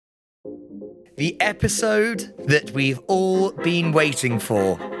The episode that we've all been waiting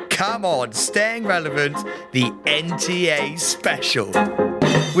for. Come on, staying relevant, the NTA special.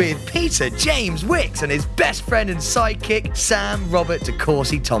 With Peter James Wicks and his best friend and sidekick, Sam Robert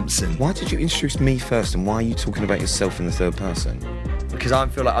DeCourcy Thompson. Why did you introduce me first, and why are you talking about yourself in the third person? Because I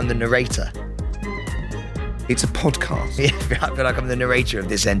feel like I'm the narrator. It's a podcast. Yeah, I feel like I'm the narrator of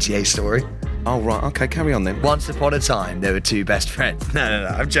this NTA story. Oh, right. Okay, carry on then. Once upon a time, there were two best friends. No,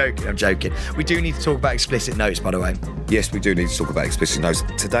 I'm joking. We do need to talk about explicit notes, by the way. Yes, we do need to talk about explicit notes.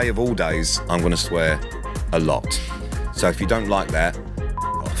 Today, of all days, I'm going to swear a lot. So if you don't like that,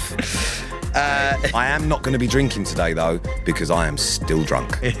 off. I am not going to be drinking today, though, because I am still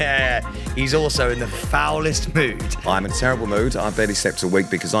drunk. Yeah, he's also in the foulest mood. I'm in a terrible mood. I barely slept a week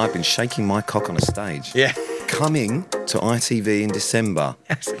because I've been shaking my cock on a stage. Yeah. Coming to ITV in December.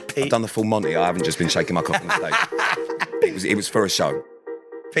 I've done the full Monty. I haven't just been shaking my cock on the stage. It was for a show.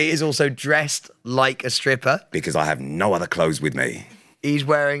 Pete is also dressed like a stripper. Because I have no other clothes with me. He's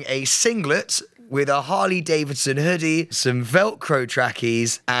wearing a singlet with a Harley Davidson hoodie, some Velcro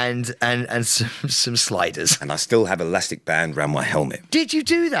trackies, and some sliders. And I still have elastic band around my helmet. Did you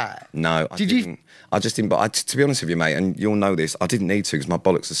do that? No, I didn't. I just didn't. But to be honest with you, mate, and you'll know this, I didn't need to because my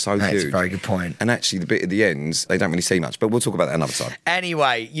bollocks are so huge. That's a very good point. And actually, the bit at the ends, they don't really see much. But we'll talk about that another time.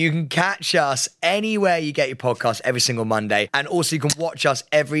 Anyway, you can catch us anywhere you get your podcast every single Monday. And also you can watch us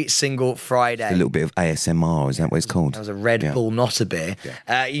every single Friday. A little bit of ASMR, is that what it's called? That was a Red Bull, not a beer.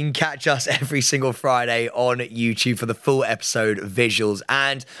 Yeah. You can catch us every single Friday on YouTube for the full episode visuals.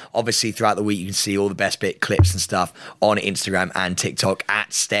 And obviously throughout the week, you can see all the best bit clips and stuff on Instagram and TikTok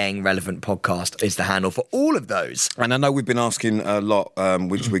at Staying Relevant Podcast is the handle for all of those. And I know we've been asking a lot,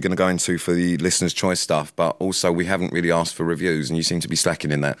 which we're going to go into for the listeners' choice stuff, but also we haven't really asked for reviews, and you seem to be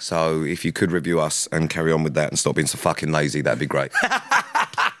slacking in that. So if you could review us and carry on with that and stop being so fucking lazy, that'd be great.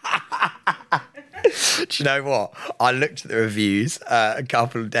 Do you know what? I looked at the reviews a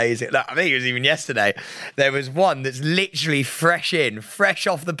couple of days ago. I think it was even yesterday. There was one that's literally fresh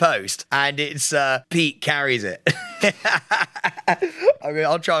off the post, and it's Pete carries it. I mean,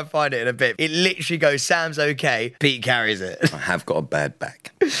 I'll try and find it in a bit. It literally goes, Sam's okay, Pete carries it. I have got a bad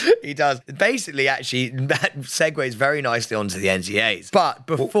back. He does. Basically, actually, that segues very nicely onto the NTAs. But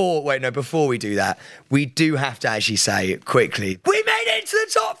before we do that, we do have to actually say quickly, we made it to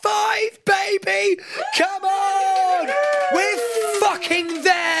the top 5, baby! Come on! We're fucking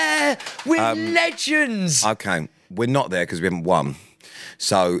there! We're legends! Okay, we're not there because we haven't won.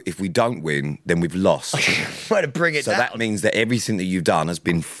 So if we don't win, then we've lost. Way to bring it down. So that means that everything that you've done has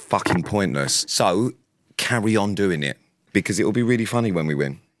been fucking pointless. So carry on doing it, because it'll be really funny when we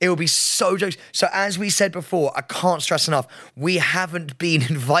win. It will be so jokes. So as we said before, I can't stress enough, we haven't been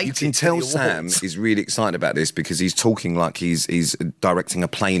invited. You can tell Sam is really excited about this because he's talking like he's directing a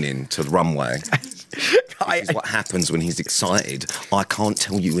plane in to the runway. This is what happens when he's excited. I can't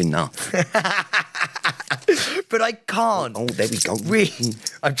tell you enough. But I can't. Oh, there we go.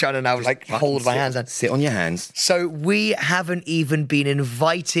 I'm trying to now hold my hands. Sit on your hands. So we haven't even been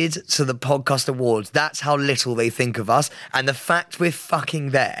invited to the podcast awards. That's how little they think of us. And the fact we're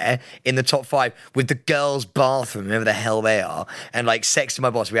fucking there in the top 5 with the girls' bathroom, whoever the hell they are, and Sex to My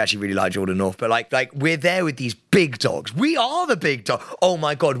Boss. We actually really like Jordan North, but like we're there with these big dogs. We are the big dog. Oh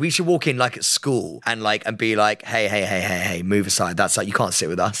my God, we should walk in at school and be like, hey, move aside. That's you can't sit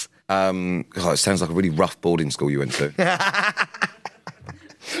with us. It sounds like a really rough boarding school you went to.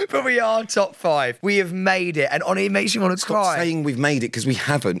 But we are top 5. We have made it, and it makes you want to cry. Stop saying we've made it because we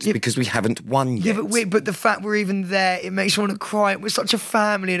haven't, because we haven't won yet. Yeah, but the fact we're even there, it makes you want to cry. We're such a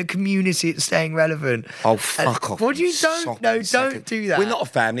family and a community at Staying Relevant. Oh, fuck off. What do you don't? No, don't do that. We're not a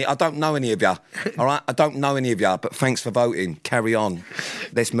family. I don't know any of you. All right? I don't know any of you, but thanks for voting. Carry on.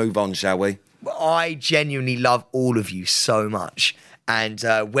 Let's move on, shall we? I genuinely love all of you so much. And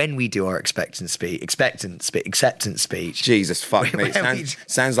when we do our acceptance speech... Jesus, fuck me.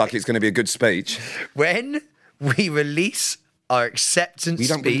 Sounds like it's going to be a good speech. When we release our acceptance speech...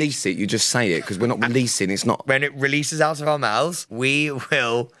 You don't release it, you just say it, because we're not releasing, it's not... When it releases out of our mouths, we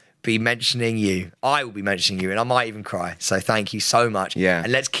will be mentioning you. I will be mentioning you, and I might even cry. So thank you so much. Yeah.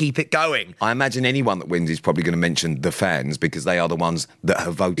 And let's keep it going. I imagine anyone that wins is probably going to mention the fans, because they are the ones that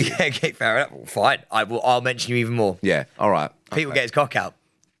have voted. Yeah, okay, fair enough. Well, fine. I'll mention you even more. Yeah, all right. Pete will get his cock out.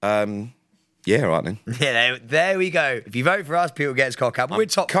 Yeah, all right then. Yeah, there we go. If you vote for us, Pete will get his cock out. But we're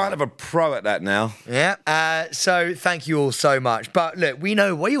top kind of a pro at that now. Yeah. So thank you all so much. But look, we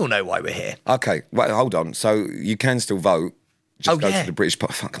all know why we're here. Okay, wait, hold on. So you can still vote. Just go to the British...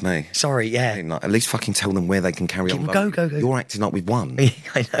 Fuck me. Sorry, yeah. At least fucking tell them where they can carry on voting. Go. You're acting like we've won.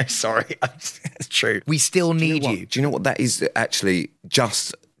 I know, sorry. It's true. We still need you. Do you know what that is actually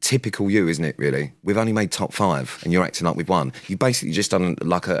just typical you, isn't it, really? We've only made top 5 and you're acting like we've won. You've basically just done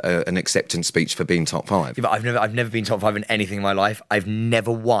like an acceptance speech for being top 5. Yeah, but I've never been top 5 in anything in my life. I've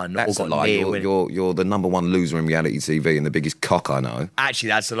never won That's or a got lie. near winning. You're the number 1 loser in reality TV and the biggest cock I know. Actually,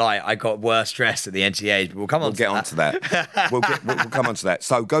 that's a lie. I got worse dressed at the NTAs, but we'll come on to that. We'll come on to that.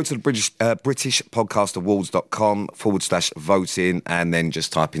 So go to the British Podcast Awards.com/voting and then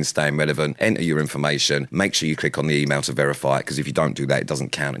just type in staying relevant, enter your information, make sure you click on the email to verify it, because if you don't do that, it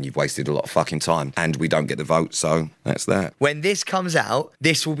doesn't count and you've wasted a lot of fucking time and we don't get the vote, so that's that. When this comes out,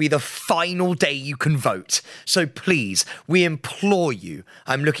 this will be the final day you can vote. So please, we implore you,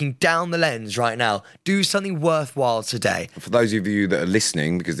 I'm looking down the lens right now, do something worthwhile today. For those of you that are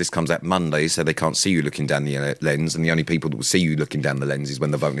listening, because this comes out Monday, so they can't see you looking down the lens, and the only people that will see you looking down the lens is when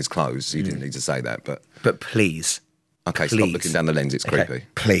the voting is closed, so you didn't need to say that, but please. Okay, please. Stop looking down the lens, it's creepy. Okay,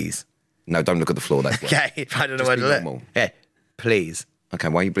 please. No, don't look at the floor, that's what. Okay, I don't know where to look. Yeah, please. Okay,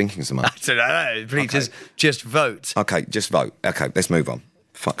 why are you blinking so much? I don't know. Please, Okay. just vote. Okay, just vote. Okay, let's move on.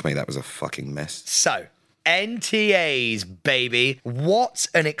 Fuck me, that was a fucking mess. So, NTAs, baby. What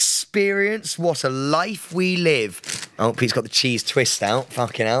an experience. What a life we live. Oh, Pete's got the cheese twist out.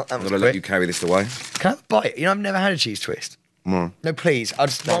 Fucking out. That I'm was going to let quick. you carry this away. Can I have a bite? You know, I've never had a cheese twist. No, please. I'll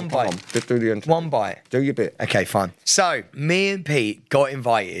just one bite. Just do the end. One bite. Do your bit. Okay, fine. So, me and Pete got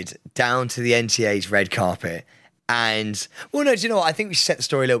invited down to the NTA's red carpet. And, well, no, do you know what? I think we should set the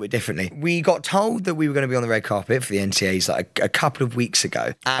story a little bit differently. We got told that we were going to be on the red carpet for the NTAs like a couple of weeks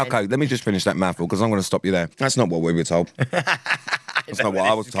ago. And Okay, let me just finish that mouthful because I'm going to stop you there. That's not what we were told. That's not what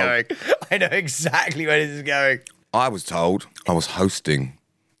I was told. I know exactly where this is going. I was told I was hosting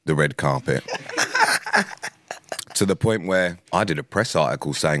the red carpet. To the point where I did a press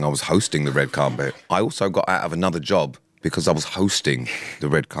article saying I was hosting the red carpet. I also got out of another job because I was hosting the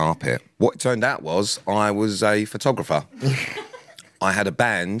red carpet. What it turned out was I was a photographer. I had a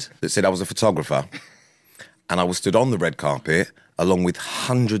band that said I was a photographer. And I was stood on the red carpet along with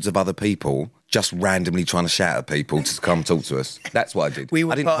hundreds of other people just randomly trying to shout at people to come talk to us. That's what I did.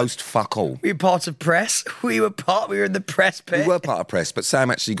 I didn't host fuck all. We were part of press. We were in the press pit. We were part of press, but Sam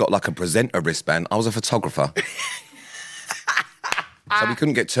actually got like a presenter wristband. I was a photographer. So we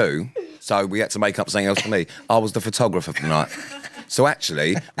couldn't get 2, so we had to make up something else for me. I was the photographer for the night. So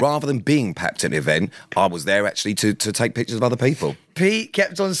actually, rather than being papped at an event, I was there actually to take pictures of other people. Pete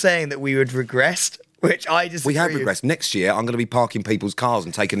kept on saying that we had regressed, which I disagree. We have regressed. Next year, I'm going to be parking people's cars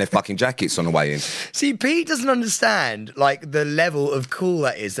and taking their fucking jackets on the way in. See, Pete doesn't understand, like, the level of cool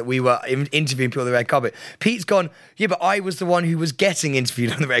that is that we were interviewing people on the red carpet. Pete's gone, yeah, but I was the one who was getting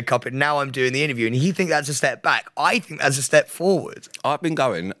interviewed on the red carpet. Now I'm doing the interview. And he thinks that's a step back. I think that's a step forward. I've been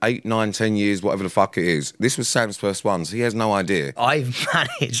going 8, 9, 10 years, whatever the fuck it is. This was Sam's first one, so he has no idea.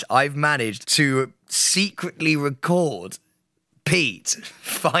 I've managed to secretly record Pete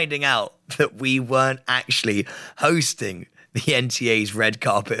finding out that we weren't actually hosting the NTA's red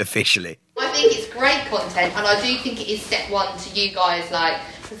carpet officially. I think it's great content, and I do think it is step 1 to you guys, like,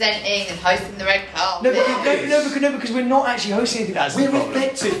 presenting and hosting the red carpet. No, because we're not actually hosting anything. That's the problem.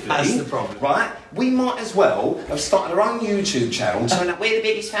 That's the problem. Right? We might as well have started our own YouTube channel saying that we're the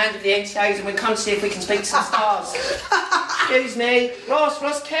biggest fans of the NTAs and we've come to see if we can speak to some stars. Excuse me,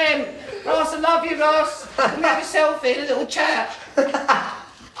 Ross Kemp. Ross, I love you, Ross. Can we have a selfie and a little chat?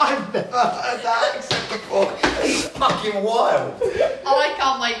 I've never heard that accent before. It's fucking wild. I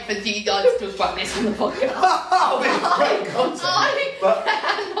can't wait for you guys to talk about this on the podcast. Oh, it's great content. I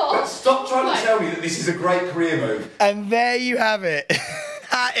cannot. But stop trying to tell me that this is a great career move. And there you have it.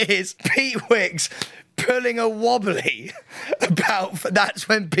 That is Pete Wicks pulling a wobbly about. That's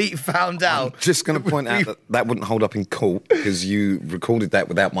when Pete found out. I'm just going to point out that wouldn't hold up in court because you recorded that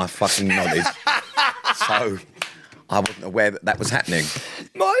without my fucking knowledge. So I wasn't aware that was happening.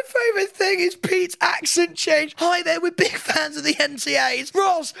 My favourite thing is Pete's accent change. Hi there, we're big fans of the NTAs.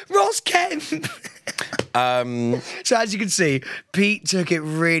 Ross Kemp. So as you can see, Pete took it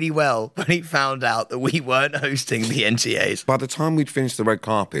really well when he found out that we weren't hosting the NTAs. By the time we'd finished the red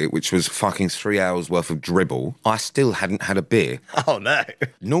carpet, which was fucking 3 hours worth of dribble, I still hadn't had a beer. Oh no.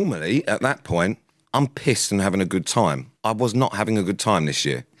 Normally, at that point, I'm pissed and having a good time. I was not having a good time this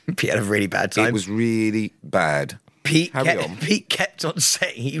year. Pete had a really bad time. It was really bad. Pete kept on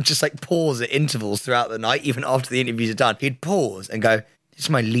saying, he would just like pause at intervals throughout the night, even after the interviews are done. He'd pause and go, this is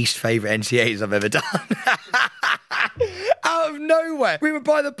my least favourite NTAs I've ever done. Out of nowhere. We were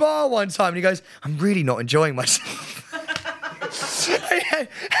by the bar one time and he goes, I'm really not enjoying myself.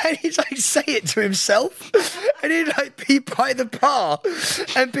 And he'd like say it to himself. And he'd like be by the bar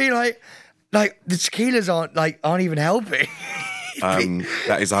and be like the tequilas aren't even helping.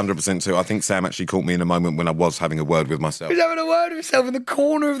 That is 100% true. I think Sam actually caught me in a moment when I was having a word with myself. He was having a word with himself in the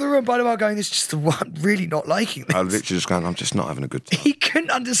corner of the room. By the way, going, this is just the one really not liking this. I literally just going, I'm just not having a good time. He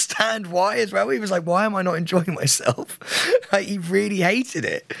couldn't understand why as well. He was like, why am I not enjoying myself? Like, he really hated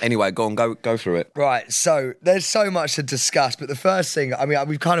it. Anyway, go on, go through it. Right, so there's so much to discuss, but the first thing, I mean,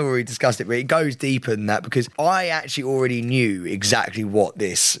 we've kind of already discussed it, but it goes deeper than that because I actually already knew exactly what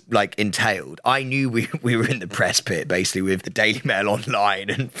this, like, entailed. I knew we were in the press pit, basically, with the Daily Mail Online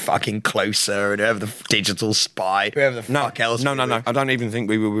and fucking Closer and whoever the Digital Spy, whoever the fuck else. No. I don't even think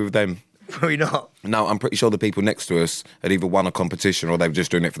we were with them. Were we not? No, I'm pretty sure the people next to us had either won a competition or they were just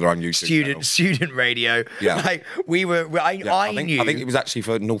doing it for their own YouTube channel. Student radio. Yeah. Like, we were, I knew. I think it was actually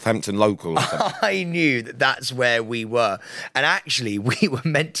for Northampton Local or something. I knew that's where we were. And actually, we were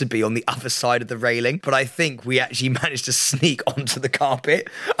meant to be on the other side of the railing, but I think we actually managed to sneak onto the carpet.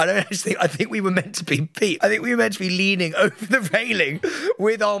 I think we were meant to be Pete. I think we were meant to be leaning over the railing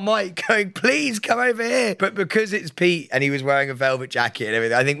with our mic going, please come over here. But because it's Pete and he was wearing a velvet jacket and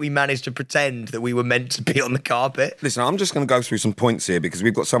everything, I think we managed to pretend that we were meant to be on the carpet. Listen, I'm just going to go through some points here because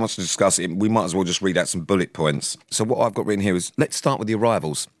we've got so much to discuss. We might as well just read out some bullet points. So what I've got written here is, let's start with the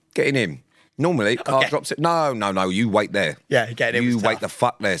arrivals. Getting in. Normally, car drops it. No, you wait there. Yeah, getting in was You wait tough. the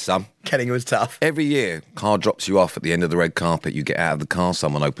fuck there, son. Getting in was tough. Every year, car drops you off at the end of the red carpet. You get out of the car,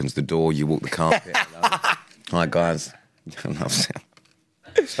 someone opens the door, you walk the carpet. Hi, guys. I love Sam.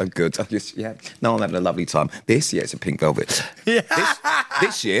 So good. I'm having a lovely time. It's a pink velvet. Yeah.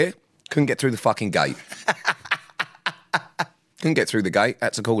 This year, couldn't get through the fucking gate. Couldn't get through the gate.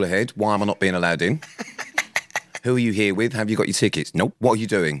 Had to call ahead. Why am I not being allowed in? Who are you here with? Have you got your tickets? Nope. What are you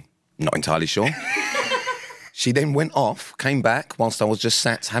doing? Not entirely sure. She then went off, came back whilst I was just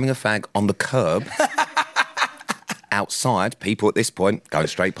sat having a fag on the curb. Outside, people at this point going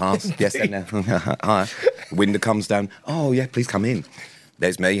straight past. Yes, no. Hi. Window comes down. Oh, yeah, please come in.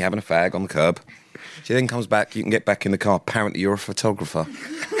 There's me having a fag on the curb. She then comes back. You can get back in the car. Apparently, you're a photographer.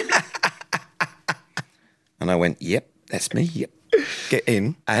 And I went, yep, that's me, yep. Get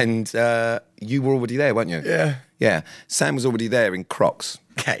in. And you were already there, weren't you? Yeah. Yeah. Sam was already there in Crocs.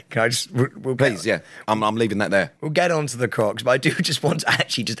 Okay, can I just... We'll Please, yeah. I'm leaving that there. We'll get on to the Crocs, but I do just want to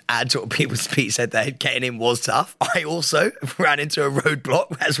actually just add to what Pete said there. Getting in was tough. I also ran into a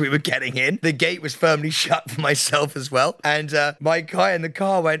roadblock as we were getting in. The gate was firmly shut for myself as well. And my guy in the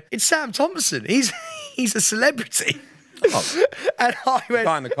car went, it's Sam Thompson. He's a celebrity. Oh. And I went... The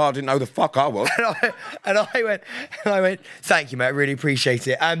guy in the car didn't know the fuck I was. And I went, thank you, mate, I really appreciate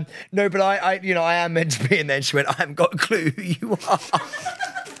it. No, but I am meant to be in there. And she went, I haven't got a clue who you are.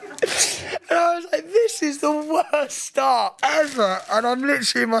 And I was like, this is the worst start ever. And I'm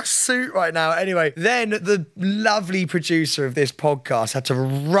literally in my suit right now. Anyway, then the lovely producer of this podcast had to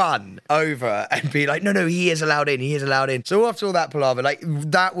run over and be like, no, he is allowed in. So after all that palaver, like,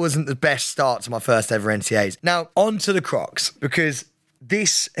 that wasn't the best start to my first ever NTAs. Now, on to the Crocs, because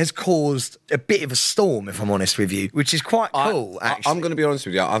this has caused a bit of a storm, if I'm honest with you, which is quite cool, actually. I'm going to be honest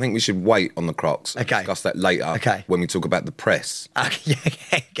with you. I think we should wait on the Crocs. Okay. Discuss that later. Okay. When we talk about the press.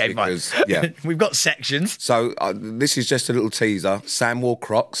 Okay, Because, fine. yeah. We've got sections. So this is just a little teaser. Sam wore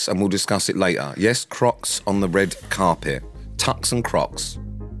Crocs, and we'll discuss it later. Yes, Crocs on the red carpet. Tux and Crocs.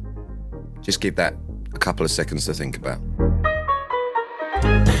 Just give that a couple of seconds to think about.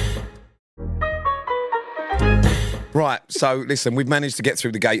 Right, so listen, we've managed to get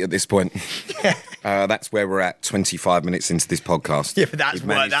through the gate at this point. That's where we're at, 25 minutes into this podcast. Yeah, but that's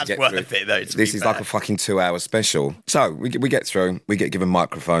worth it, though. This is like a fucking 2-hour special. So we get through, we get given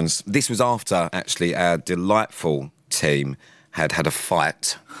microphones. This was after, actually, our delightful team had a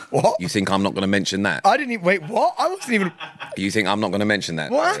fight. What? You think I'm not going to mention that? I didn't even... Wait, what? I wasn't even... You think I'm not going to mention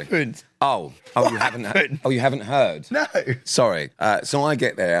that? What Sorry. happened? Oh, you haven't heard? Oh, you haven't heard? No. Sorry. So I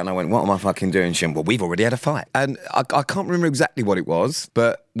get there and I went, what am I fucking doing? She went, well, we've already had a fight. And I can't remember exactly what it was,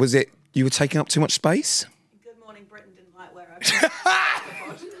 but was it you were taking up too much space? Good Morning Britain didn't like where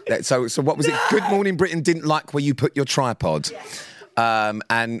I was. So what was it? Good Morning Britain didn't like where you put your tripod. Yes.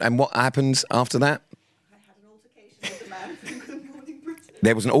 And what happened after that? I had an altercation with a man from Good Morning Britain.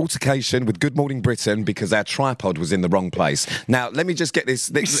 There was an altercation with Good Morning Britain because our tripod was in the wrong place. Now, let me just get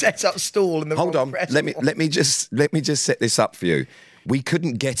this. We set up stall in the Hold wrong on. press Let me just set this up for you. We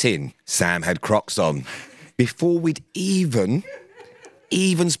couldn't get in. Sam had Crocs on. Before we'd even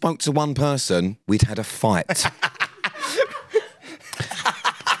spoke to one person, we'd had a fight.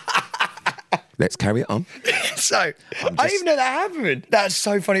 Let's carry it on. So, I didn't even know that happened. That's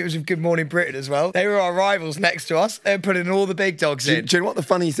so funny. It was with Good Morning Britain as well. They were our rivals next to us. They were putting all the big dogs in. Do you know what the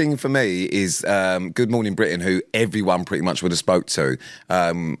funny thing for me is Good Morning Britain, who everyone pretty much would have spoke to,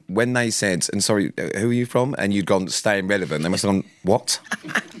 when they said, and sorry, who are you from? And you'd gone, staying relevant, they must have gone, what?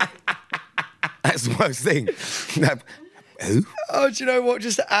 That's the worst thing. Who? Oh, do you know what?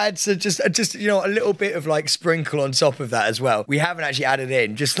 Just to add to just you know, a little bit of like sprinkle on top of that as well. We haven't actually added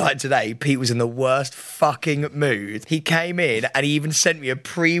in, just like today, Pete was in the worst fucking mood. He came in and he even sent me a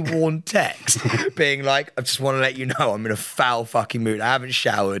pre-warned text being like, I just want to let you know I'm in a foul fucking mood. I haven't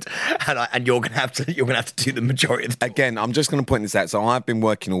showered and you're gonna have to do the majority of the Again, I'm just going to point this out. So I've been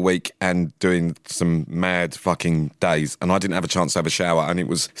working all week and doing some mad fucking days, and I didn't have a chance to have a shower, and it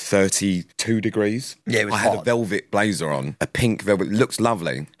was 32 degrees. Yeah, it was I had a hot. velvet blazer on, a pink velvet. It looks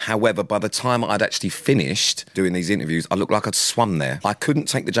lovely. However, by the time I'd actually finished doing these interviews, I looked like I'd swum there. I couldn't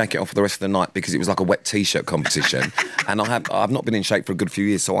take the jacket off for the rest of the night because it was like a wet t-shirt competition, and I've not been in shape for a good few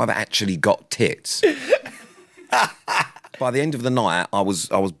years, so I've actually got tits. By the end of the night, I was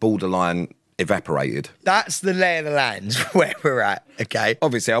borderline evaporated. That's the lay of the land where we're at, okay?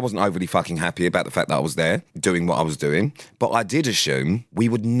 Obviously, I wasn't overly fucking happy about the fact that I was there doing what I was doing, but I did assume we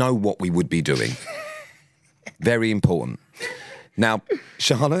would know what we would be doing. Very important. Now,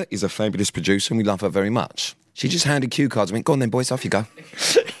 Charlotte is a fabulous producer and we love her very much. She just handed cue cards and went, go on then, boys, off you go.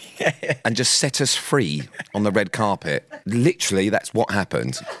 And just set us free on the red carpet. Literally, that's what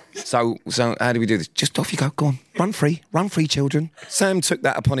happened. So how do we do this? Just off you go, go on. Run free, children. Sam took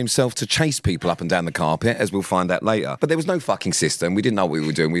that upon himself to chase people up and down the carpet, as we'll find out later. But there was no fucking system. We didn't know what we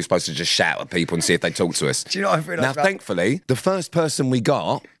were doing. We were supposed to just shout at people and see if they talked to us. Do you know what I've realised? Now, thankfully, the first person we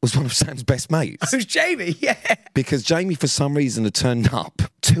got was one of Sam's best mates. It was Jamie, yeah. Because Jamie, for some reason, had turned up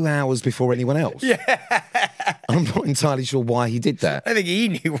 2 hours before anyone else. Yeah. I'm not entirely sure why he did that. I think he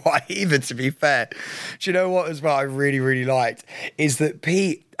knew why either, to be fair. Do you know what as well I really, really liked? Is that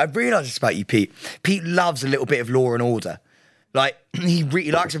Pete, I've realised this about you, Pete. Pete loves a little bit of law and order. Like, he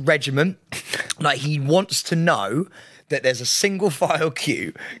really likes a regiment. Like, he wants to know that there's a single file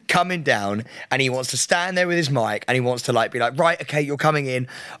queue coming down and he wants to stand there with his mic and he wants to like be like, right, okay, you're coming in.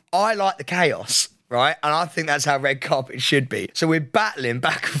 I like the chaos. Right? And I think that's how red carpet should be. So we're battling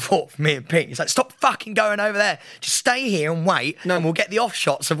back and forth, me and Pete. It's like, stop fucking going over there. Just stay here and wait, and we'll get the off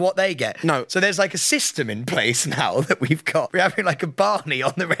shots of what they get. No. So there's like a system in place now that we've got. We're having like a Barney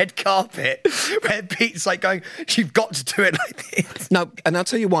on the red carpet where Pete's like going, you've got to do it like this. No, and I'll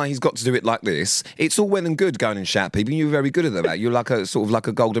tell you why he's got to do it like this. It's all well and good going and shout at people. You're very good at that. You're like a sort of like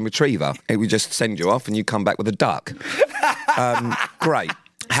a golden retriever. It would just send you off and you come back with a duck. Great.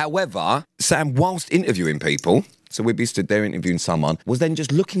 However, Sam, whilst interviewing people, so we'd be stood there interviewing someone, was then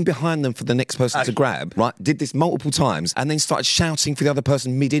just looking behind them for the next person to grab, right? Did this multiple times and then started shouting for the other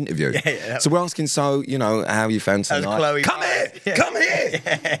person mid-interview. Yeah. So we're asking, so, you know, how you found tonight? Chloe. Come here! Yeah. Come here!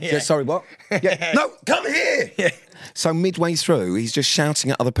 Yeah, sorry, what? Yeah. No, come here! Yeah. So midway through, he's just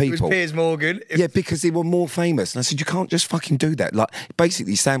shouting at other It was people. Piers Morgan. Yeah, because they were more famous. And I said, you can't just fucking do that. Like,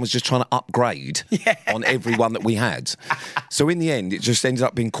 basically, Sam was just trying to upgrade on everyone that we had. So in the end, it just ended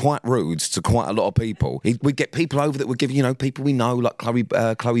up being quite rude to quite a lot of people. We'd get people over that would give, you know, people we know, like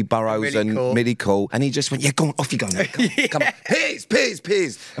Chloe Burrows and Millie Cole. And he just went, yeah, go on, off you go now. Come on. Piers.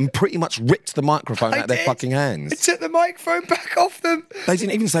 And pretty much ripped the microphone out of their fucking hands. Took the microphone back off them. They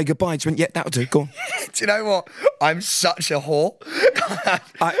didn't even say goodbye. Just went, yeah, that'll do, go on. Do you know what? I'm such a whore.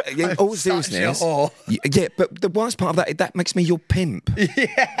 In all seriousness, yeah, but the worst part of that makes me your pimp.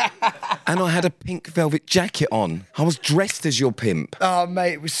 Yeah. And I had a pink velvet jacket on. I was dressed as your pimp. Oh,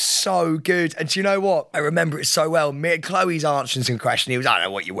 mate, it was so good. And do you know what? I remember it so well. Me and Chloe's answering some question. He was, I don't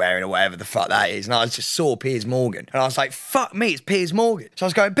know what you're wearing or whatever the fuck that is. And I just saw Piers Morgan. And I was like, fuck me, it's Piers Morgan. So I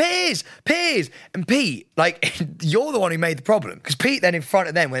was going, Piers. And Pete, like, you're the one who made the problem. Because Pete then in front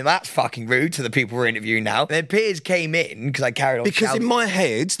of them went, that's fucking rude to the people we're interviewing now. And then Piers came in, because I carried on Because shouting. in my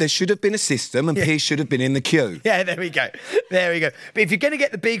head, there should have been a system and Piers should have been in the queue. Yeah, there we go. But if you're going to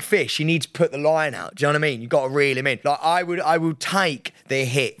get the big fish, you need to put the line out. Do you know what I mean? You've got to reel him in. Like, I would take the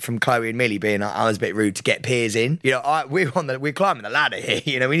hit from Chloe and Millie being like, I was a bit rude to get Piers in. You know, we're climbing the ladder here.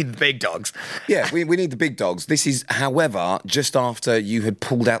 You know, we need the big dogs. Yeah, we need the big dogs. This is, however, just after you had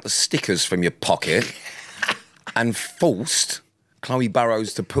pulled out the stickers from your pocket and forced Chloe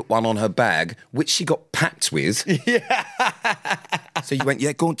Burrows to put one on her bag, which she got packed with. Yeah. So you went,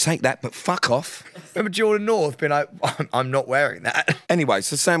 yeah, go and take that, but fuck off. Remember Jordan North being like, I'm not wearing that. Anyway,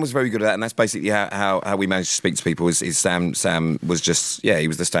 so Sam was very good at that, and that's basically how we managed to speak to people. Is Sam was just, he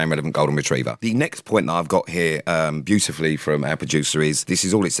was the staying relevant golden retriever. The next point that I've got here, beautifully from our producer, is this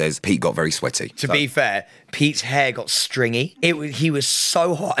is all it says: Pete got very sweaty. To be fair, Pete's hair got stringy. He was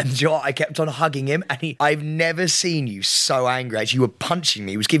so hot, and you know what? I kept on hugging him, and I've never seen you so angry. Actually, you were punching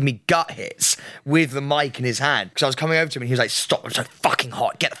me. He was giving me gut hits with the mic in his hand because I was coming over to him, and he was like, "Stop! I'm so fucking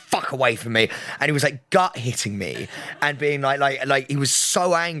hot. Get the fuck away from me!" And he was like gut hitting me and being like he was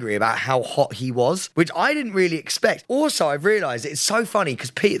so angry about how hot he was, which I didn't really expect. Also, I've realised it's so funny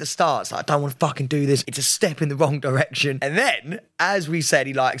because Pete at the start's like, "I don't want to fucking do this. It's a step in the wrong direction." And then, as we said,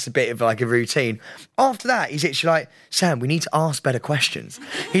 he likes a bit of like a routine. After that, he's literally like, "Sam, we need to ask better questions."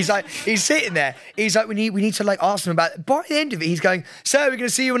 He's sitting there. He's like, we need to like ask him about it. By the end of it, he's going, "So, we're going to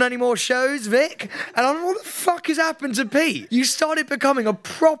see you on any more shows, Vic?" And I'm like, what the fuck has happened to Pete? You started becoming a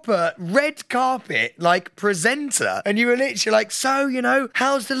proper red carpet like presenter, and you were literally like, "So,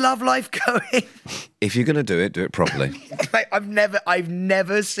 how's the love life going?" If you're gonna do it properly. Like, I've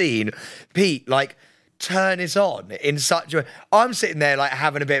never seen Pete like turn it on in such a... I'm sitting there like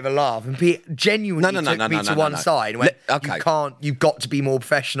having a bit of a laugh, and Pete genuinely took me to one side and went, okay, you've got to be more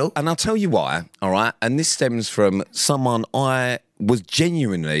professional. And I'll tell you why, all right? And this stems from someone I was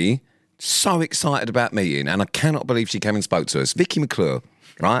genuinely so excited about meeting, and I cannot believe she came and spoke to us. Vicky McClure,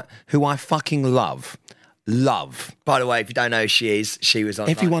 right? Who I fucking love. By the way, if you don't know who she is, she was on.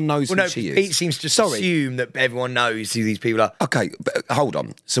 Everyone knows who she is. Pete seems to assume that everyone knows who these people are. Okay, but hold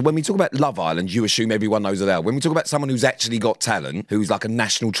on. So when we talk about Love Island, you assume everyone knows who they are. When we talk about someone who's actually got talent, who's like a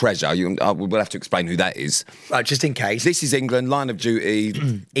national treasure, we'll have to explain who that is. Right, just in case. This is England, Line of Duty,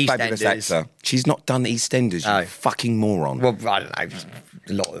 fabulous actor. She's not done EastEnders, you fucking moron. Well, I don't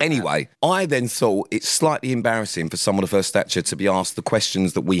know. Anyway, I then thought it's slightly embarrassing for someone of her stature to be asked the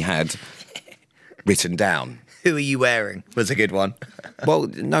questions that we had written down. Who are you wearing was a good one. Well,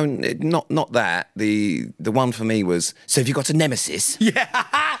 no, not that. The one for me was, so have you got a nemesis? Yeah,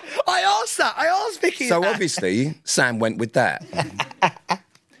 I asked that. I asked Vicky So that. obviously, Sam went with that.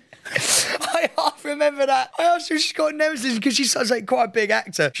 I half remember that. I asked her if she's got a nemesis because she's such like quite a big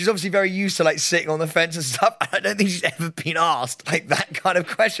actor. She's obviously very used to like sitting on the fence and stuff. I don't think she's ever been asked like that kind of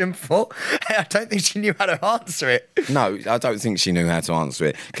question before. I don't think she knew how to answer it. No, I don't think she knew how to answer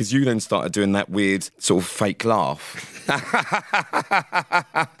it because you then started doing that weird sort of fake laugh.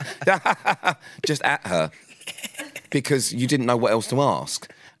 Just at her because you didn't know what else to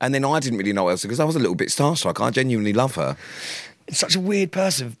ask. And then I didn't really know what else because I was a little bit starstruck. I genuinely love her. It's such a weird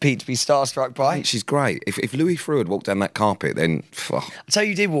person for Pete to be starstruck by. I think she's great. If Louis Frew had walked down that carpet, then... I'll tell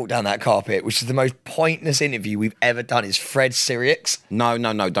you, did walk down that carpet, which is the most pointless interview we've ever done, is Fred Sirius. No,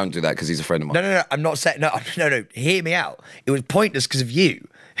 don't do that because he's a friend of mine. No, I'm not saying... No, hear me out. It was pointless because of you.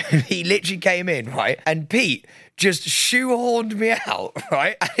 He literally came in, right? And Pete just shoehorned me out,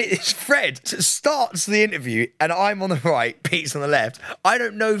 right? And it's Fred starts the interview, and I'm on the right, Pete's on the left. I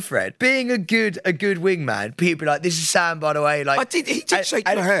don't know Fred. Being a good wingman, Pete would be like, "This is Sam, by the way." Like, he did shake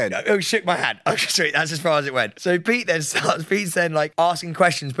your hand. Oh, he shook my hand. Okay, sorry, that's as far as it went. So Pete's then like asking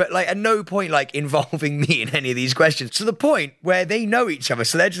questions, but like at no point like involving me in any of these questions. To the point where they know each other,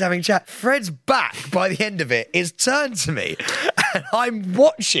 so they're just having a chat. Fred's back by the end of it is turned to me, and I'm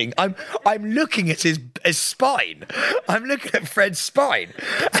watching. I'm looking at his spine. I'm looking at Fred's spine,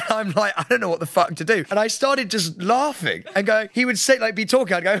 and I'm like, I don't know what the fuck to do. And I started just laughing and going. He would say, like, be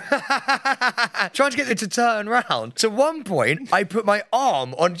talking. I'd go, trying to get him to turn around. So one point, I put my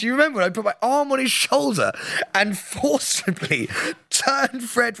arm on. Do you remember when I put my arm on his shoulder and forcibly turned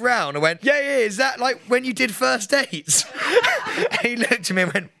Fred round and went, yeah, is that like when you did first dates? And he looked at me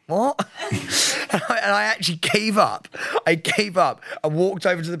and went, what? And I actually gave up. I walked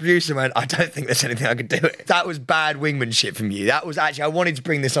over to the producer and went, I don't think there's anything I can do. That was bad wingmanship from you. That was actually, I wanted to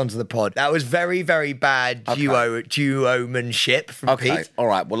bring this onto the pod. That was very, very bad duo-manship from Pete. All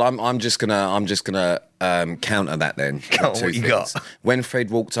right. Well, I'm just gonna counter that then. Go on, what you got? When Fred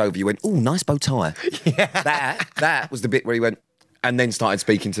walked over, you went, "Oh, nice bow tie." Yeah. That was the bit where he went, and then started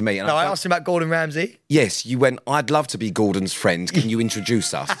speaking to me. And I asked him about Gordon Ramsay. Yes, you went, "I'd love to be Gordon's friend. Can you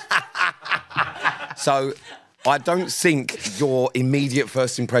introduce us?" So I don't think your immediate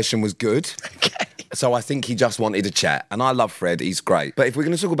first impression was good. Okay. So I think he just wanted a chat. And I love Fred, he's great. But if we're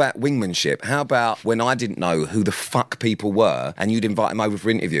going to talk about wingmanship, how about when I didn't know who the fuck people were and you'd invite him over for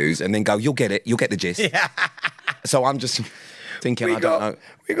interviews and then go, you'll get the gist. Yeah. So I'm just... thinking, We I don't know.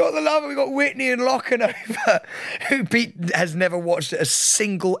 We got the lover, we got Whitney and Lachlan over, who Pete has never watched a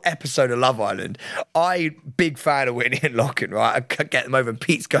single episode of Love Island. Big fan of Whitney and Lachlan, right? I can't get them over, and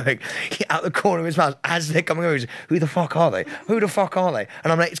Pete's going out the corner of his mouth as they're coming over. He's like, who the fuck are they? Who the fuck are they?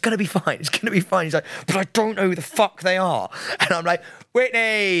 And I'm like, it's going to be fine. It's going to be fine. He's like, but I don't know who the fuck they are. And I'm like,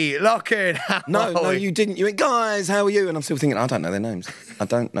 Whitney, Lachlan. No, you didn't. You went, guys, how are you? And I'm still thinking, I don't know their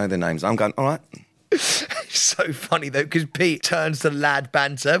names. I'm going, all right. It's so funny though, because Pete turns to lad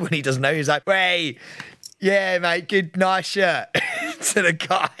banter when he doesn't know. He's like, "Hey, yeah, mate, good, nice shirt." To the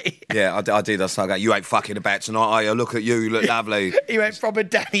guy. Yeah, I did. I started going, you ain't fucking about tonight, are you? Look at you look lovely. He went proper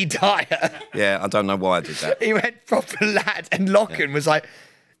Danny Dyer. Yeah, I don't know why I did that. He went proper lad, and Lachlan was like,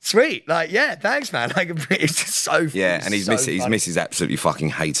 sweet, like, yeah, thanks, man. Like, it's just so funny. Yeah, and his missus absolutely fucking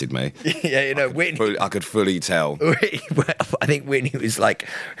hated me. Yeah, you know, Whitney. I could fully tell. I think Whitney was like,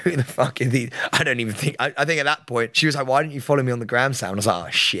 who the fuck are these? I don't even think, I think at that point, she was like, why didn't you follow me on the gram sound? I was like, oh,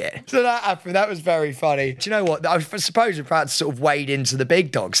 shit. So that happened. That was very funny. Do you know what? I suppose we're about to sort of wade into the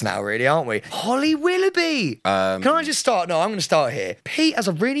big dogs now, really, aren't we? Holly Willoughby. Can I just start? No, I'm going to start here. Pete has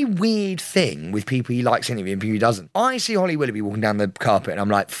a really weird thing with people he likes interviewing and people he doesn't. I see Holly Willoughby walking down the carpet and I'm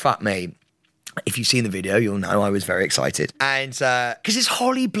like, fuck me. If you've seen the video, you'll know I was very excited. And because it's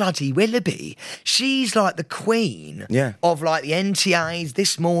Holly bloody Willoughby. She's like the queen of like the NTAs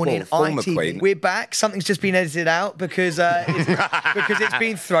this morning. Former queen. We're back. Something's just been edited out because it's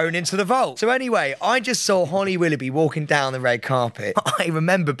been thrown into the vault. So anyway, I just saw Holly Willoughby walking down the red carpet. I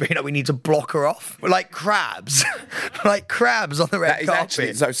remember being like, we need to block her off. We're like crabs. Like crabs on the red carpet.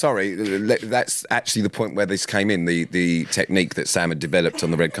 Actually, so sorry, that's actually the point where this came in, the technique that Sam had developed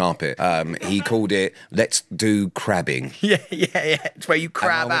on the red carpet. He called it, let's do crabbing. Yeah. It's where you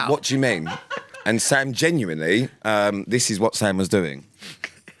crab out. What do you mean? And Sam genuinely, this is what Sam was doing.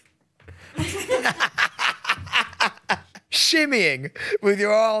 Shimmying with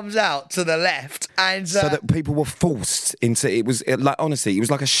your arms out to the left. And so that people were forced into honestly, it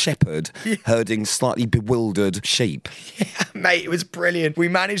was like a shepherd herding slightly bewildered sheep. Yeah, mate, it was brilliant. We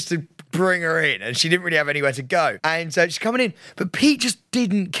managed to bring her in and she didn't really have anywhere to go. And so she's coming in, but Pete just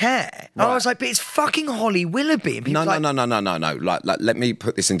didn't care. Right. I was like, but it's fucking Holly Willoughby. And no. Like, let me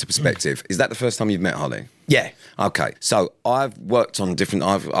put this into perspective. Is that the first time you've met Holly? Yeah. Okay. So I've worked on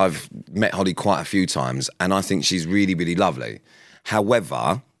I've met Holly quite a few times and I think she's really, really lovely.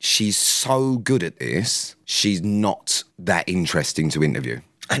 However, she's so good at this, she's not that interesting to interview.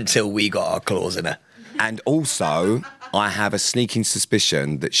 Until we got our claws in her. And also, I have a sneaking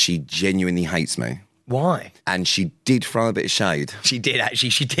suspicion that she genuinely hates me. Why? And she did throw a bit of shade. She did, actually.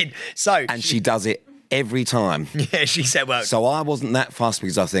 She did. So... And she does it every time. Yeah, she said, well... So I wasn't that fussed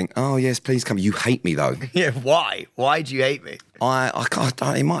because I think, oh, yes, please come. You hate me, though. Yeah, why? Why do you hate me? It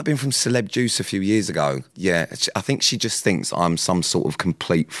might have been from Celeb Juice a few years ago. Yeah, I think she just thinks I'm some sort of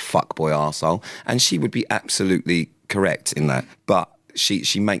complete fuckboy arsehole. And she would be absolutely correct in that. But...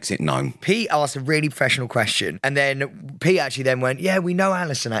 She makes it known. Pete asked a really professional question, and then Pete actually then went, yeah, we know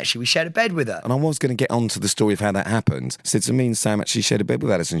Alison, actually. We shared a bed with her. And I was going to get on to the story of how that happened. I said to me and Sam actually shared a bed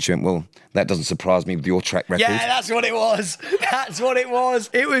with Alison. She went, well, that doesn't surprise me with your track record. Yeah, that's what it was. That's what it was.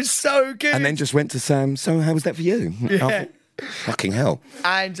 It was so good. And then just went to Sam, so how was that for you? Yeah. Fucking hell.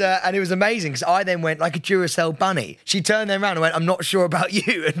 And it was amazing because I then went like a Duracell bunny. She turned then around and went, I'm not sure about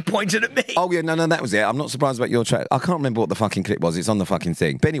you, and pointed at me. Oh, yeah, no, that was it. I'm not surprised about your track. I can't remember what the fucking clip was. It's on the fucking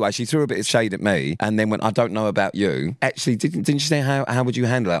thing. But anyway, she threw a bit of shade at me and then went, I don't know about you. Actually, didn't you say how would you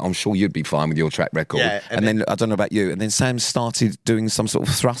handle that? I'm sure you'd be fine with your track record. Yeah, and then I don't know about you. And then Sam started doing some sort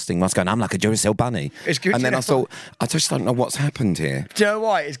of thrusting. I was going, I'm like a Duracell bunny. It's good. And then I thought, I just don't know what's happened here. Do you know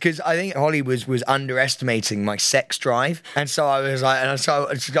why? It's because I think Holly was underestimating my sex drive. And so I was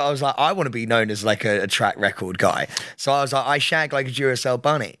like, I want to be known as like a track record guy. So I was like, I shag like a Duracell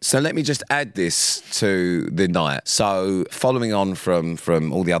bunny. So let me just add this to the night. So following on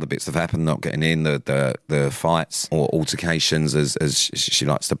from all the other bits that have happened, not getting in, the fights or altercations, as she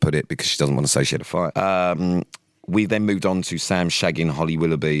likes to put it, because she doesn't want to say she had a fight. We then moved on to Sam shagging Holly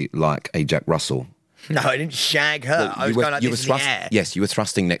Willoughby like a Jack Russell. No, I didn't shag her. Well, I was going like this in the air. Yes, you were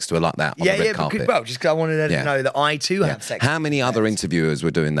thrusting next to her like that on the red carpet. Just because I wanted her to know that I too have sex. How many other interviewers were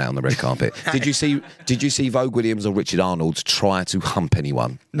doing that on the red carpet? Did you see Vogue Williams or Richard Arnold try to hump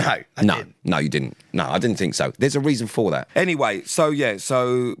anyone? No, I didn't. No, you didn't. No, I didn't think so. There's a reason for that. Anyway, so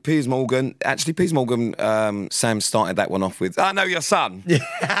Piers Morgan. Actually, Piers Morgan, Sam started that one off with, I know your son.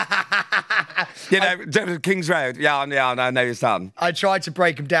 King's Road. Yeah, I know your son. I tried to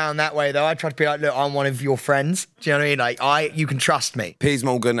break him down that way, though. I tried to be like, look, I'm one of your friends. Do you know what I mean? Like, you can trust me. Piers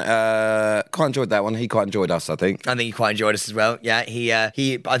Morgan quite enjoyed that one. He quite enjoyed us, I think. I think he quite enjoyed us as well. Yeah, he.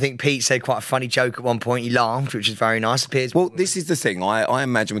 I think Pete said quite a funny joke at one point. He laughed, which is very nice. Piers. Well, this is the thing. I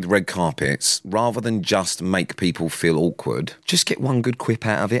imagine with red carpets, rather than just make people feel awkward, just get one good quip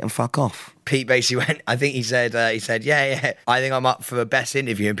out of it and fuck off. Pete basically went, I think he said, yeah, I think I'm up for the best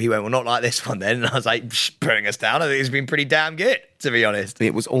interview. And Pete went, well, not like this one then. And I was like, putting us down. I think it's been pretty damn good, to be honest.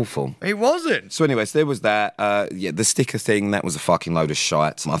 It was awful. It wasn't. So anyways, there was that. The sticker thing, that was a fucking load of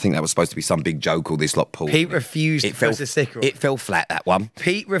shite. I think that was supposed to be some big joke all this lot pulled. Pete refused to put the sticker on. It fell flat, that one.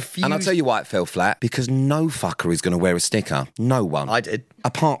 Pete refused. And I'll tell you why it fell flat. Because no fucker is going to wear a sticker. No one. I did.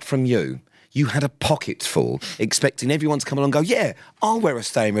 Apart from you. You had a pocket full, expecting everyone to come along and go, yeah, I'll wear a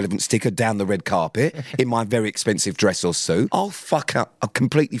Staying Relevant sticker down the red carpet in my very expensive dress or suit. I'll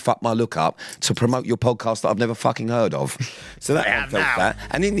completely fuck my look up to promote your podcast that I've never fucking heard of. So that one felt that.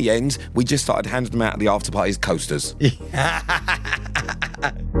 And in the end, we just started handing them out at the after parties coasters.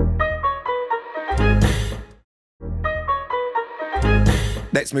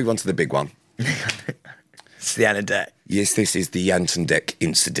 Let's move on to the big one. It's the Ant Deck. Yes, this is the Ant Deck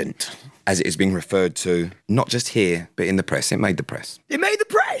incident, as it has been referred to, not just here, but in the press. It made the press. It made the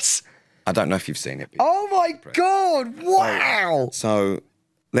press? I don't know if you've seen it. Oh, my God. Wow. So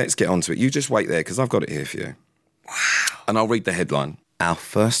let's get on to it. You just wait there, because I've got it here for you. Wow. And I'll read the headline. Our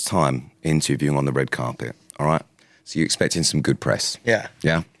first time interviewing on the red carpet, all right? So you're expecting some good press. Yeah.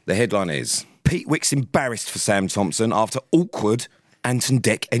 Yeah? The headline is, Pete Wick's embarrassed for Sam Thompson after awkward Ant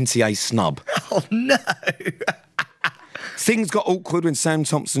Deck NTA snub. Oh, no. Things got awkward when Sam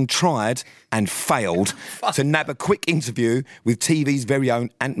Thompson tried and failed to nab a quick interview with TV's very own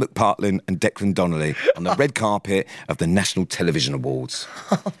Ant McPartlin and Declan Donnelly on the red carpet of the National Television Awards.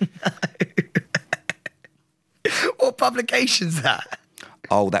 Oh, no. What publication's that?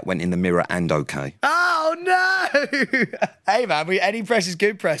 Oh, that went in the Mirror and OK. Oh, no. Hey, man, any press is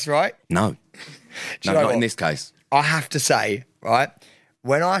good press, right? No. No, not in this case. I have to say, right,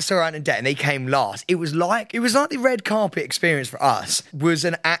 when I saw Ant and Deck and they came last, it was like the red carpet experience for us was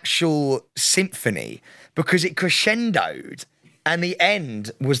an actual symphony because it crescendoed and the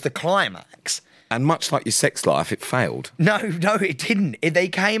end was the climax. And much like your sex life, it failed. No, it didn't. They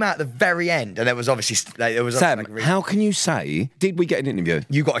came out at the very end, and there was obviously Sam, how can you say? Did we get an interview?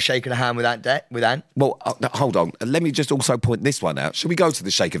 You got a shake of the hand with Ant? Well, hold on. Let me just also point this one out. Shall we go to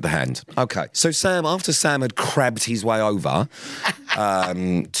the shake of the hand? Okay. So Sam, after Sam had crabbed his way over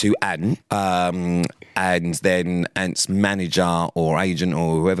to Ant, and then Ant's manager or agent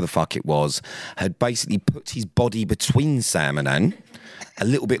or whoever the fuck it was had basically put his body between Sam and Ant. A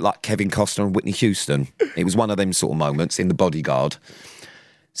little bit like Kevin Costner and Whitney Houston. It was one of them sort of moments in The Bodyguard.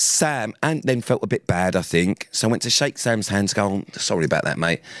 Ant then felt a bit bad, I think, so went to shake Sam's hand to go, oh, sorry about that,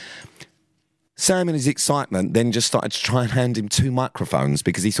 mate. Sam, in his excitement, then just started to try and hand him 2 microphones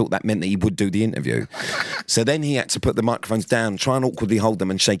because he thought that meant that he would do the interview. So then he had to put the microphones down, try and awkwardly hold them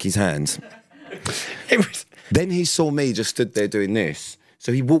and shake his hand. Then he saw me just stood there doing this.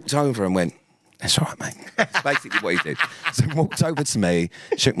 So he walked over and went, that's all right, mate. That's basically what he did. So he walked over to me,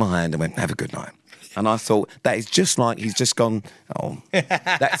 shook my hand and went, have a good night. And I thought, that is just like he's just gone, oh,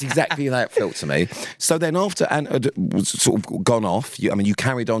 that's exactly how it felt to me. So then after Ant had was sort of gone off, you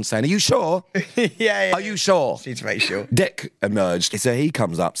carried on saying, are you sure? Yeah. Are you sure? Need to make sure. Deck emerged, so he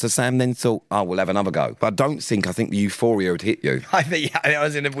comes up. So Sam then thought, oh, we'll have another go. But I think the euphoria had hit you. I think, I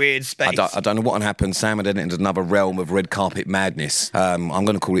was in a weird space. I don't know what had happened. Sam had entered another realm of red carpet madness. I'm going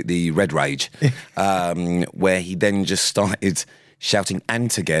to call it the red rage, where he then just started shouting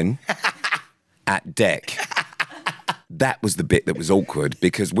Ant again. At Deck. That was the bit that was awkward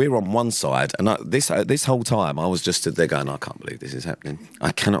because we're on one side and this whole time I was just stood there going, I can't believe this is happening.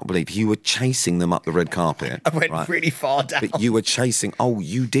 I cannot believe you were chasing them up the red carpet. I went really far down. But you were chasing,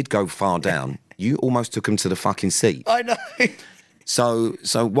 you did go far down. You almost took him to the fucking seat. I know. So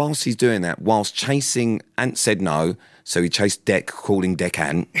whilst he's doing that, whilst chasing, Ant said no, so he chased Deck, calling Deck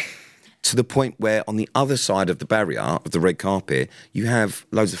Ant. To the point where on the other side of the barrier, of the red carpet, you have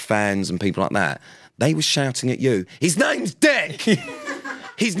loads of fans and people like that. They were shouting at you, his name's Deck!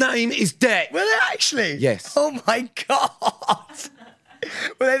 His name is Deck! Were they actually? Yes. Oh my God!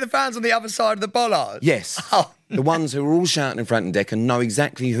 Were they the fans on the other side of the bollard? Yes. Oh, no. The ones who were all shouting in front of Deck and know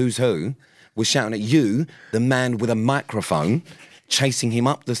exactly who's who were shouting at you, the man with a microphone, chasing him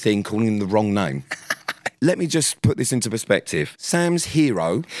up the thing, calling him the wrong name. Let me just put this into perspective. Sam's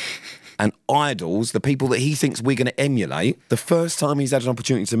hero... and idols, the people that he thinks we're going to emulate, the first time he's had an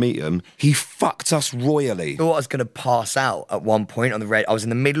opportunity to meet them, he fucked us royally. I thought I was going to pass out at one point on the red. I was in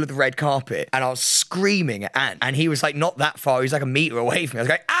the middle of the red carpet and I was screaming at Ant, and he was like not that far. He was like a metre away from me. I was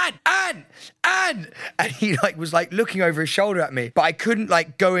going, Ant! And he like was like looking over his shoulder at me, but I couldn't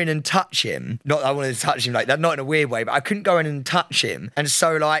like go in and touch him. Not that I wanted to touch him like that, not in a weird way, but I couldn't go in and touch him. And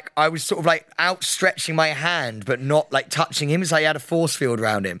so like I was sort of like outstretching my hand, but not like touching him. It's like he had a force field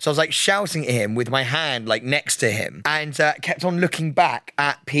around him. So I was like shouting at him with my hand like next to him, and kept on looking back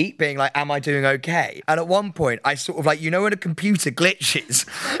at Pete, being like, am I doing okay? And at one point I sort of like, you know when a computer glitches,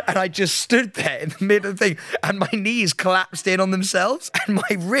 and I just stood there in the middle of the thing, and my knees collapsed in on themselves, and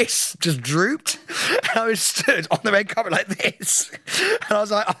my wrists just drooped. And I was stood on the red carpet like this. And I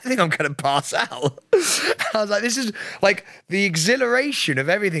was like, I think I'm going to pass out. And I was like, this is like the exhilaration of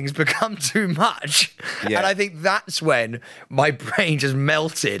everything's become too much. Yeah. And I think that's when my brain just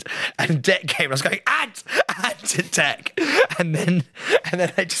melted and Deck came. And I was going, Ant to Deck. And then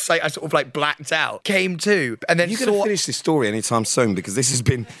I just like, I sort of like blacked out, came to, and then You're going to finish this story anytime soon, because this has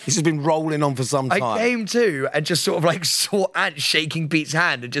been rolling on for some time. I came to and just sort of like saw Ant shaking Pete's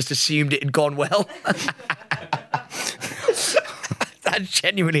hand and just assumed it had gone well. That's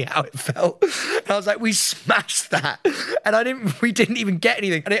genuinely how it felt. And I was like, we smashed that. And we didn't even get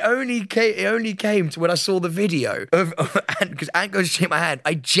anything. And it only came to when I saw the video of Ant, because Ant goes to shake my hand.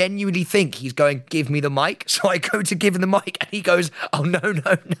 I genuinely think he's going, give me the mic. So I go to give him the mic and he goes, oh, no,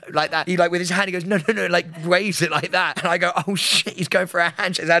 like that. He like with his hand, he goes, no, like waves it like that. And I go, oh shit, he's going for a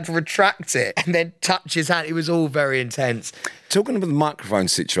handshake. So I had to retract it and then touch his hand. It was all very intense. Talking about the microphone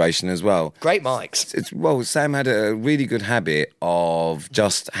situation as well. Great mics. Well, Sam had a really good habit of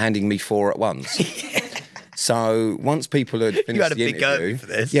just handing me 4 at once. So once people had finished You had a the big interview, go for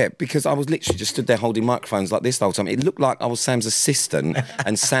this. Yeah, because I was literally just stood there holding microphones like this the whole time. It looked like I was Sam's assistant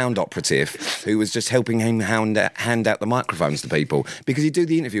and sound operative who was just helping him hand out the microphones to people, because he'd do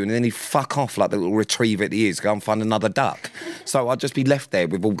the interview and then he'd fuck off like the little retriever at the ears, go and find another duck. So I'd just be left there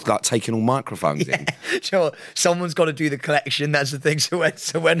with all like taking all microphones in. Sure, someone's got to do the collection. That's the thing.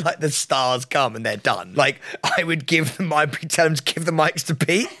 So when like the stars come and they're done, like I would give them, I'd tell them to give the mics to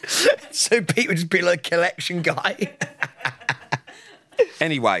Pete. So Pete would just be like a collection guy.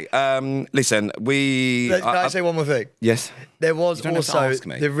 Anyway, listen, Can I say one more thing? Yes. There was You don't have to also ask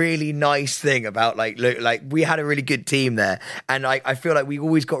me. the really nice thing about like we had a really good team there, and I feel like we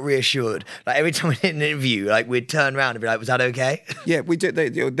always got reassured. Like every time we did an interview, like we'd turn around and be like, "Was that okay?" Yeah, we did.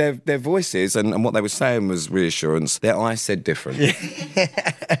 Their voices and what they were saying was reassurance. Their eyes said different.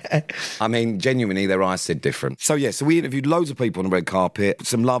 I mean, genuinely, their eyes said different. So yeah, so we interviewed loads of people on the red carpet.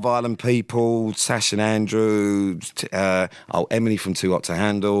 Some Love Island people, Sash and Andrew, Emily from Too Hot to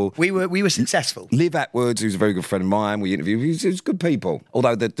Handle. We were successful. Liv Atwoods, who's a very good friend of mine, we interviewed. It was good people.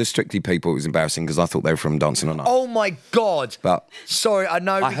 Although the Strictly people, it was embarrassing because I thought they were from Dancing on Ice. Oh my God! But sorry, I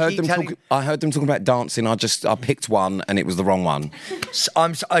know. I heard them talking about dancing. I picked one and it was the wrong one.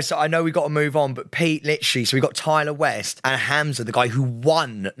 So I know we got to move on, but Pete literally. So we got Tyler West and Hamza, the guy who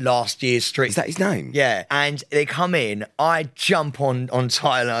won last year's Strictly. Is that his name? Yeah, and they come in. I jump on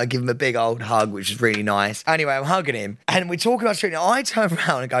Tyler. I give him a big old hug, which is really nice. Anyway, I'm hugging him, and we're talking about Strictly. I turn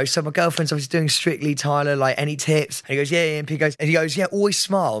around and go, "So my girlfriend's obviously doing Strictly, Tyler. Like, any tips?" And he goes, "Yeah." And Pete goes, "Yeah, always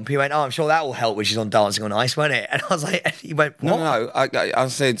smile." And Pete went, "Oh, I'm sure that will help when she's on Dancing on Ice, won't it?" And I was like, and he went, "What?" No. I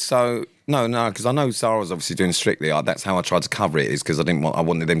said so. No, because I know Sarah was obviously doing Strictly. That's how I tried to cover it, is because I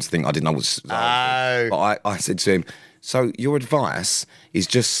wanted them to think I didn't know what Sarah was doing. But I said to him, "So your advice is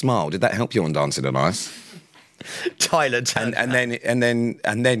just smile. Did that help you on Dancing on Ice?" Tyler and then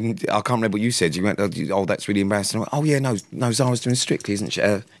I can't remember what you said. You went, "Oh, that's really embarrassing." I went, "Oh yeah, no, Zara's doing Strictly, isn't she?"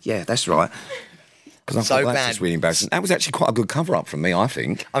 Yeah, that's right. Because I thought that's just really embarrassing. That was actually quite a good cover-up from me, I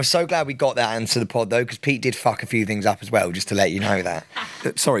think. I'm so glad we got that into the pod, though, because Pete did fuck a few things up as well, just to let you know that.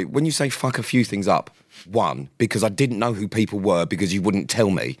 Sorry, when you say fuck a few things up, one, because I didn't know who people were because you wouldn't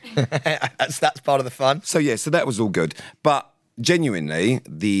tell me. That's part of the fun. So that was all good. But genuinely,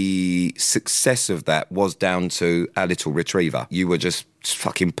 the success of that was down to our little retriever. You were just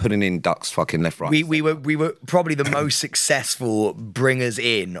fucking putting in ducks fucking left, right. We were probably the most successful bringers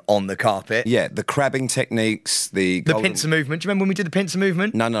in on the carpet. Yeah, the crabbing techniques, the pincer movement. Do you remember when we did the pincer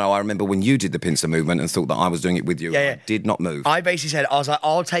movement? No, I remember when you did the pincer movement and thought that I was doing it with you. Yeah. I did not move. I basically said, I was like,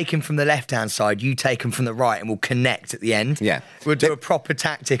 I'll take him from the left-hand side, you take him from the right, and we'll connect at the end. Yeah. We'll do a proper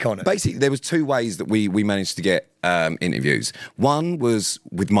tactic on it. Basically, there was 2 ways that we managed to get interviews. One was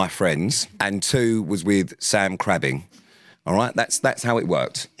with my friends, and 2 was with Sam crabbing. All right, that's how it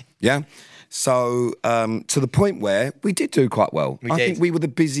worked. Yeah. So to the point where we did do quite well. I think we were the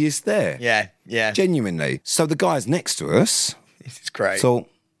busiest there. Yeah. Genuinely. So the guys next to us, this is great. thought,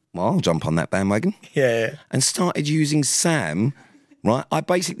 well, I'll jump on that bandwagon. Yeah. And started using Sam, right? I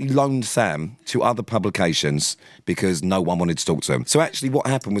basically loaned Sam to other publications because no one wanted to talk to him. So actually what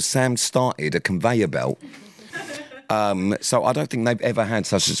happened was Sam started a conveyor belt. So I don't think they've ever had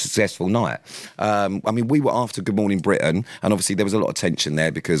such a successful night. I mean, we were after Good Morning Britain, and obviously there was a lot of tension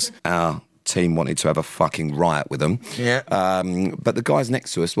there because our team wanted to have a fucking riot with them. Yeah. But the guys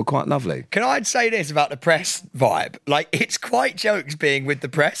next to us were quite lovely. Can I say this about the press vibe? Like, it's quite jokes being with the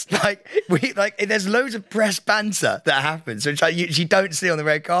press. There's loads of press banter that happens, which you don't see on the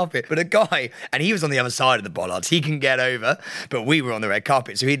red carpet. But a guy, and he was on the other side of the bollards, he can get over, but we were on the red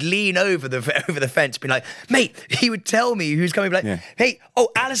carpet, so he'd lean over the fence, be like, mate, he would tell me who's coming, like, hey,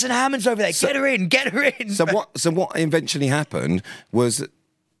 Alison Hammond's over there, get her in. So what eventually happened was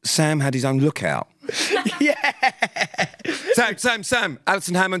Sam had his own lookout. Yeah. Sam,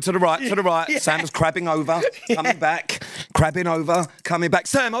 Alison Hammond to the right. Yeah. Sam was crabbing over, coming back, crabbing over, coming back.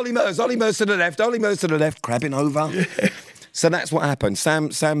 Sam, Ollie Murs to the left, crabbing over. Yeah. So that's what happened.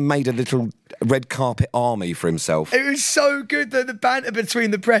 Sam made a little red carpet army for himself. It was so good that the banter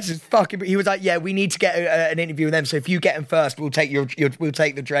between the press is fucking. He was like, "Yeah, we need to get an interview with them. So if you get them first, we'll take we'll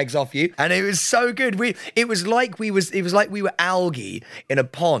take the dregs off you." And it was so good. It was like we were algae in a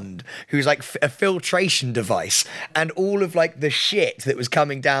pond, who's like a filtration device, and all of like the shit that was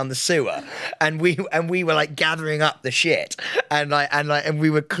coming down the sewer, and we were like gathering up the shit, and we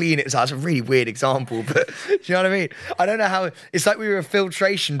were cleaning it. So that's a really weird example, but do you know what I mean? I don't know how. It's like we were a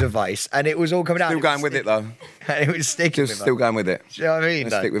filtration device, and it was all coming out. Still going with it though. And it was sticking. Still going with it. Do you know what I mean?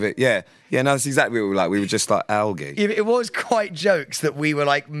 Let's stick with it. Yeah. Yeah, no, that's exactly what we were like. We were just like algae. It was quite jokes that we were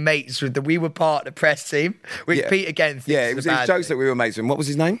like mates with. We were part of the press team, which Pete again thinks it was jokes that we were mates with. What was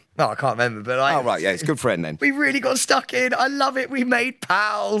his name? Oh, I can't remember, but right, yeah, it's a good friend then. We really got stuck in. I love it. We made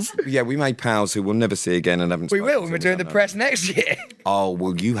pals. Yeah, we made pals who we'll never see again and haven't. We will. We're doing the press next year. Oh,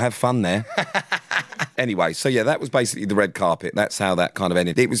 well, you have fun there. Anyway, so yeah, that was basically the red carpet. That's how that kind of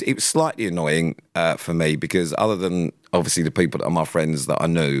ended. It was slightly annoying for me because other than obviously the people that are my friends that I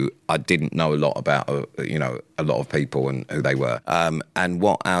knew, I didn't know a lot about, a lot of people and who they were. And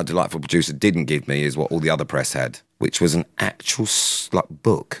what our delightful producer didn't give me is what all the other press had, which was an actual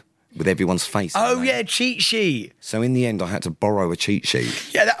book with everyone's face. Oh yeah, cheat sheet. So in the end, I had to borrow a cheat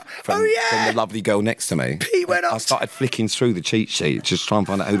sheet. Yeah. From the lovely girl next to me. Pete went up. I started flicking through the cheat sheet, just trying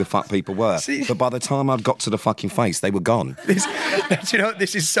to find out who the fuck people were. But by the time I'd got to the fucking face, they were gone. Do you know what?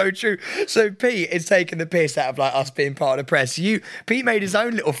 This is so true. So Pete is taking the piss out of like us being part of the press. Pete made his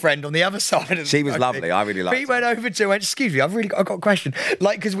own little friend on the other side of the She was lovely. I really liked her. Pete went over to her and went, excuse me, I've got a question.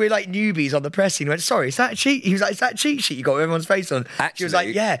 Like, because we're like newbies on the press scene. He went, sorry, is that a cheat? He was like, is that a cheat sheet you got with everyone's face on? Actually, she was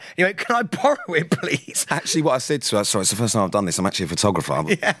like, yeah. He went, can I borrow it, please? Actually, what I said to her, sorry, it's the first time I've done this. I'm actually a photographer.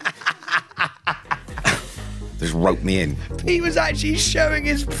 Yeah. Just roped me in. He was actually showing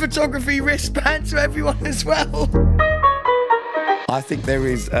his photography wristband to everyone as well. I think there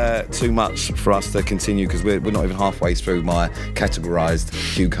is too much for us to continue because we're not even halfway through my categorised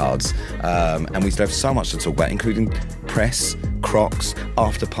cue cards. And we still have so much to talk about, including press, crocs,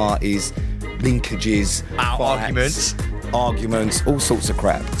 after parties, linkages, arguments, all sorts of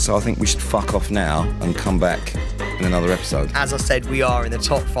crap. So I think we should fuck off now and come back in another episode. As I said, we are in the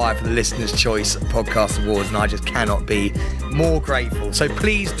top 5 for the Listener's Choice Podcast Awards, and I just cannot be more grateful. So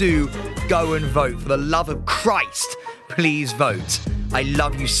please do go and vote. For the love of Christ, please vote. I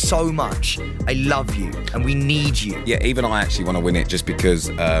love you so much. I love you, and we need you. Yeah, even I actually want to win it just because,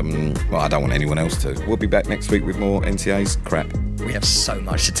 I don't want anyone else to. We'll be back next week with more NTAs crap. We have so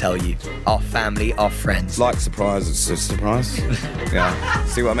much to tell you. Our family, our friends. Like surprise, it's a surprise. Yeah,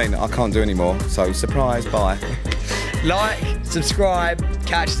 see what I mean? I can't do any more, so surprise, bye. Like, subscribe,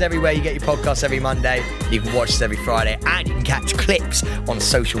 catch us everywhere you get your podcasts every Monday. You can watch us every Friday, and you can catch clips on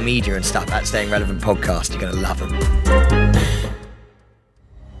social media and stuff at Staying Relevant Podcast. You're going to love them.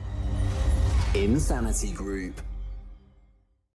 Insanity Group.